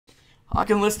I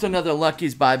can list another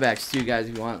Lucky's buybacks to you guys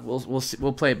if you want.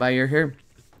 We'll play it by ear here.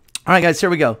 All right, guys, here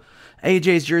we go.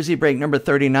 AJ's jersey break number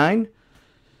 39.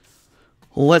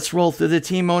 Let's roll through the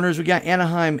team owners. We got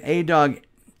Anaheim, A-Dog,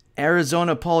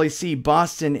 Arizona, Paulie C,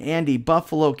 Boston, Andy,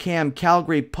 Buffalo, Cam,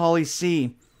 Calgary, Paulie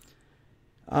C,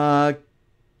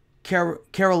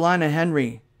 Carolina,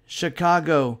 Henry,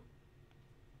 Chicago.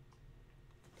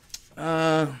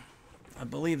 I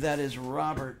believe that is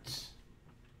Robert.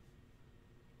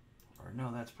 Or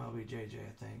no, that's probably JJ,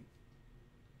 I think.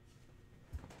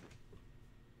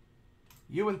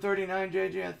 You and 39,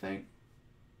 JJ, I think.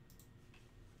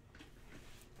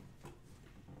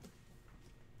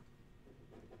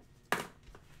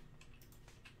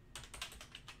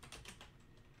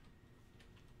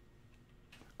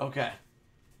 Okay.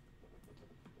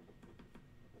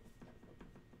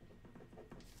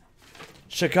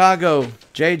 Chicago,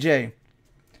 JJ.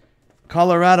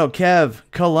 Colorado, Kev.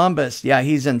 Columbus. Yeah,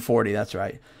 he's in 40. That's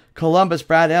right. Columbus,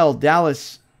 Brad L.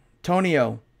 Dallas,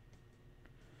 Tonio.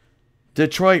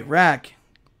 Detroit, Rack.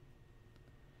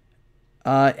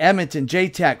 Edmonton,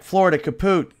 J-Tech. Florida,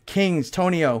 Caput. Kings,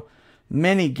 Tonio.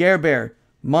 Minnie, Gerber.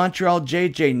 Montreal,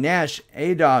 JJ. Nash,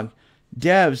 A-Dog.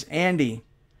 Devs, Andy.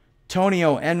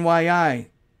 Tonio, NYI.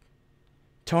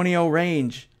 Tonio,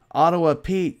 Range. Ottawa,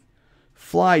 Pete.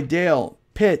 Fly, Dale.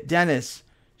 Pitt, Dennis.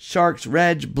 Sharks,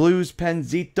 Reg. Blues,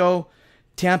 Penzito.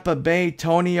 Tampa Bay,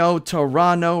 Tonio.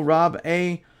 Toronto, Rob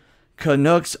A.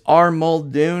 Canucks, R.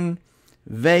 Muldoon.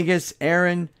 Vegas,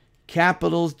 Aaron.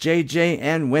 Capitals, JJ.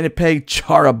 And Winnipeg,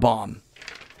 Charabomb.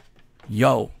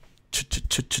 Yo.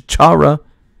 Chara.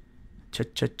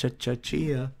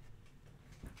 Chia.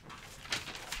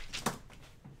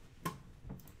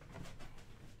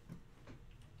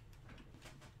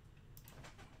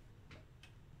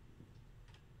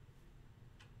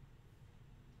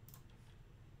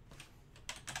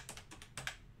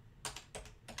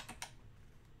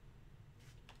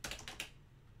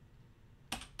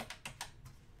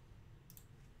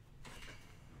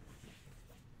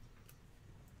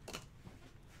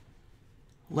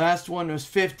 Last one was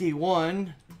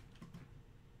 51.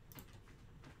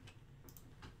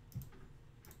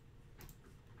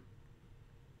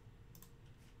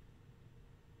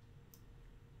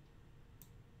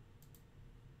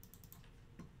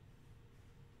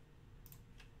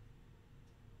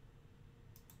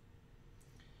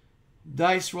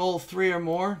 Dice roll 3 or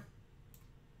more.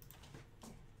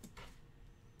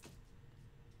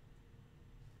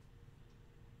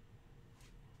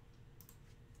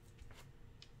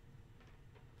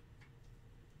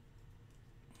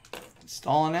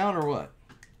 Stalling out or what?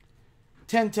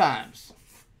 10 times.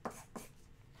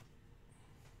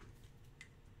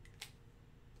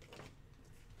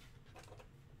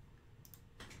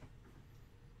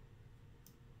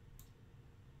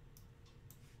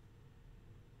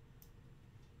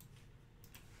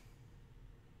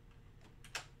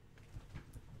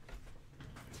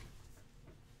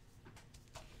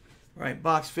 All right,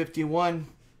 box 51.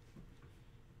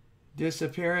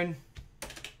 Disappearing.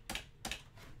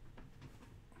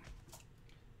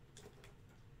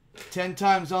 10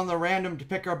 times on the random to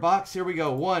pick our box. Here we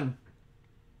go. 1,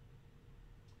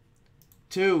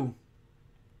 2.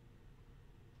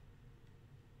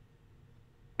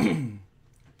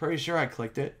 Pretty sure I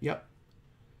clicked it. Yep.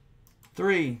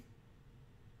 3.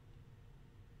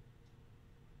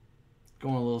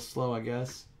 Going a little slow, I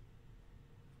guess.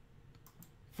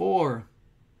 4,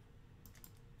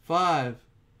 5,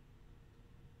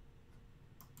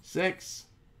 6,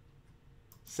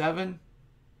 7,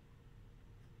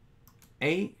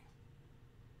 8,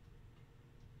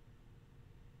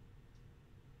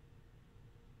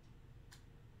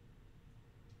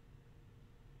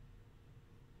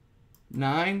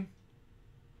 9,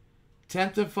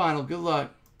 10th and final. Good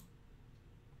luck.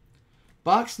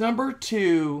 Box number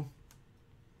 2.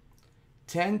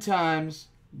 10 times.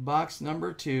 Box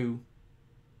number 2.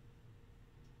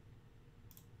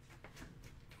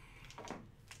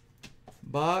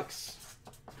 Box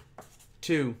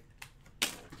 2.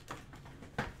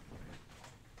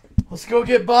 Let's go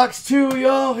get box 2,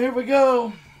 y'all. Here we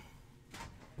go.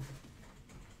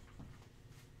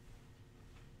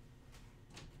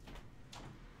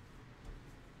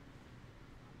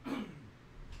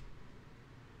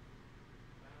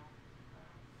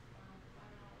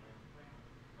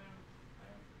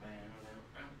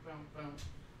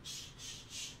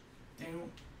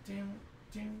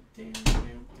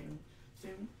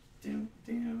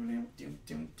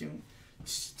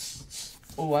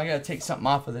 Oh, I gotta take something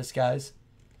off of this, guys.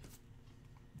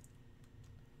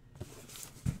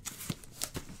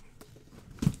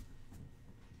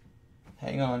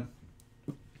 Hang on.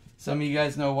 It's Some of you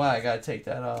guys know why I gotta take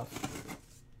that off.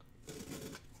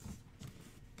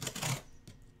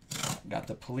 Got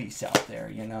the police out there,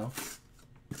 you know.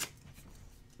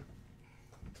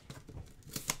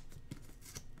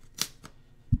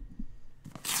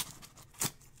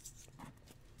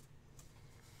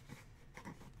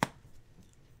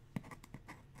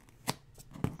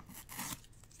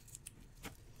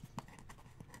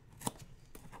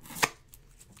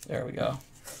 There we go.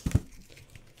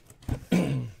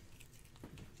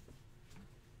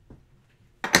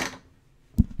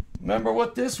 Remember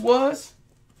what this was?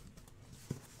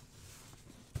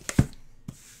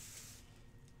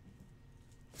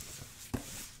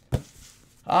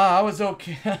 Ah, I was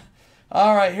okay.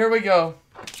 All right, here we go.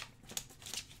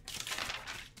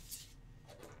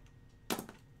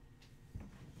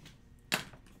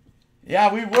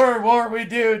 Yeah, we were, weren't we,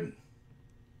 dude?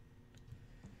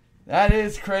 That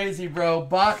is crazy, bro.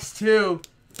 Box 2.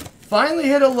 Finally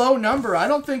hit a low number. I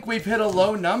don't think we've hit a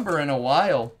low number in a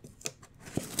while.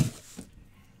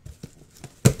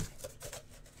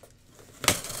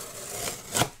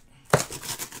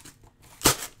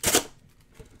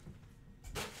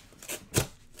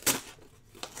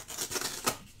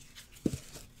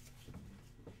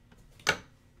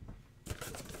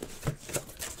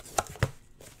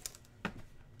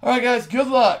 All right, guys, good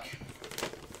luck.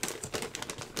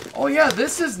 Oh, yeah,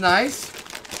 this is nice.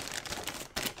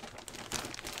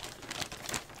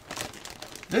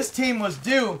 This team was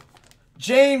due.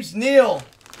 James Neal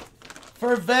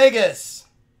for Vegas.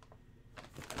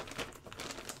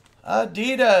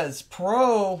 Adidas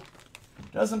Pro.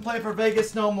 Doesn't play for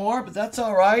Vegas no more, but that's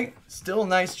all right. Still a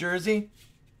nice jersey.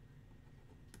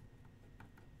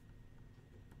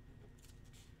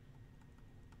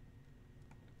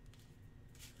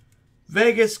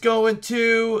 Vegas going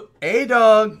to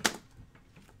A-Dog.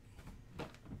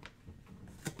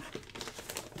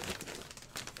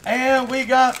 And we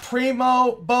got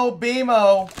Primo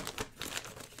Bobimo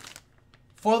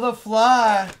for the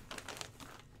Fly.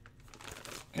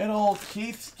 Good old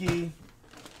Keithski.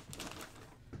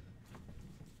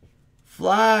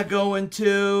 Fly going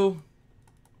to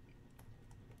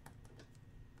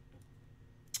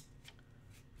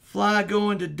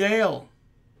Dale.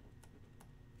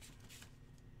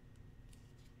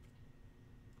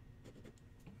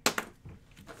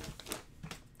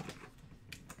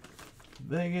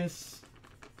 Vegas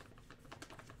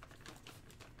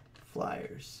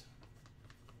Flyers.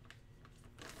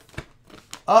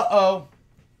 Uh-oh.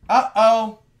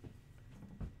 Uh-oh.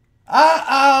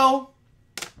 Uh-oh.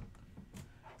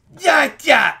 Yeah,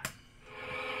 yeah.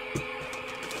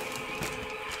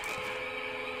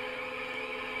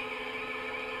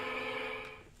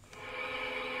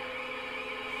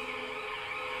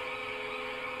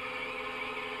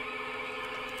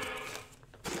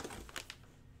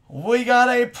 We got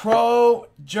a pro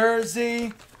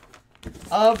jersey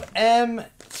of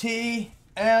MTL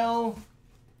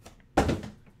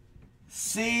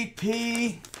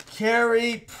CP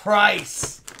Carey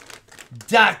Price.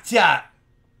 Dot dot.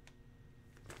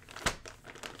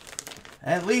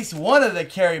 At least one of the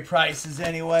Carey Prices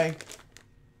anyway.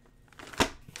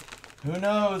 Who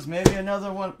knows? Maybe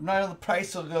another one, another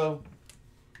price will go.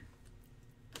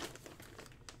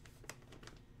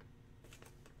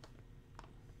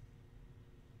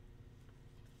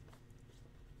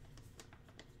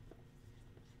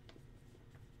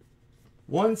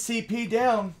 One CP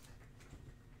down.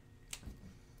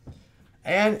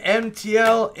 And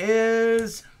MTL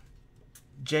is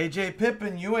JJ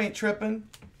Pippen. You ain't tripping.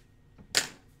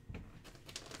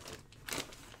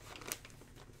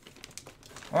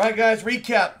 All right, guys,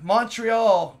 recap.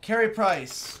 Montreal, Carey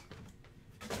Price.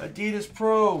 Adidas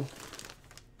Pro.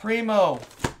 Primo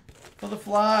for the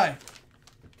Fly.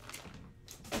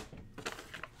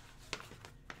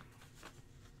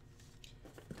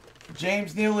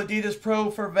 James Neal, Adidas Pro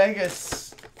for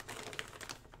Vegas.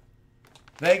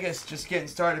 Vegas just getting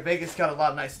started. Vegas got a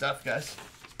lot of nice stuff, guys.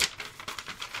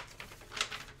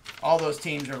 All those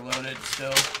teams are loaded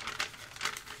still.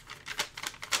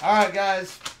 All right,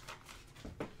 guys.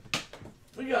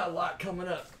 We got a lot coming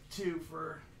up, too,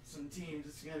 for some teams.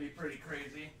 It's going to be pretty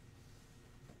crazy.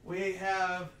 We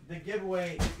have the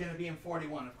giveaway is going to be in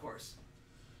 41, of course.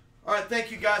 All right,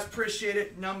 thank you, guys. Appreciate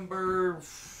it. Number,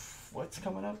 what's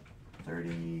coming up?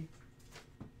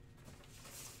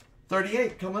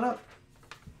 38 coming up.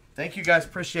 Thank you, guys.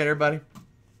 Appreciate it, everybody.